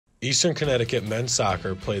Eastern Connecticut men's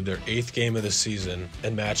soccer played their 8th game of the season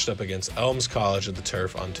and matched up against Elms College at the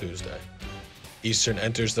turf on Tuesday. Eastern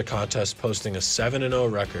enters the contest posting a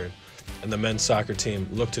 7-0 record, and the men's soccer team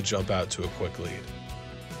looked to jump out to a quick lead.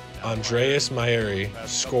 Andreas Maieri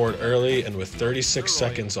scored early, and with 36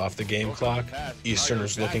 seconds off the game clock, Eastern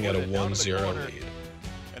was looking at a 1-0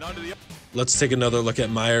 lead. Let's take another look at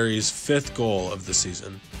Maieri's 5th goal of the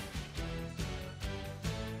season.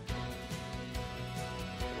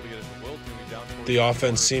 The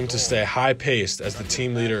offense seemed to stay high-paced as the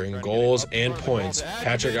team leader in goals and points,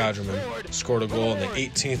 Patrick Agerman, scored a goal in the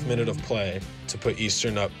 18th minute of play to put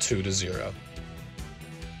Eastern up 2-0.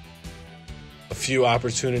 A few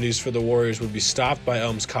opportunities for the Warriors would be stopped by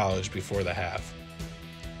Elms College before the half.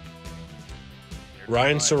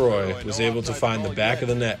 Ryan Soroy was able to find the back of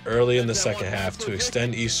the net early in the second half to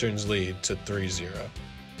extend Eastern's lead to 3-0.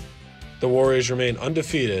 The Warriors remain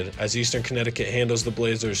undefeated as Eastern Connecticut handles the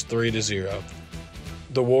Blazers 3-0.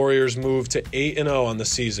 The Warriors move to 8-0 on the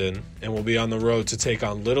season and will be on the road to take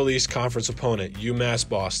on Little East Conference opponent UMass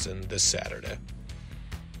Boston this Saturday.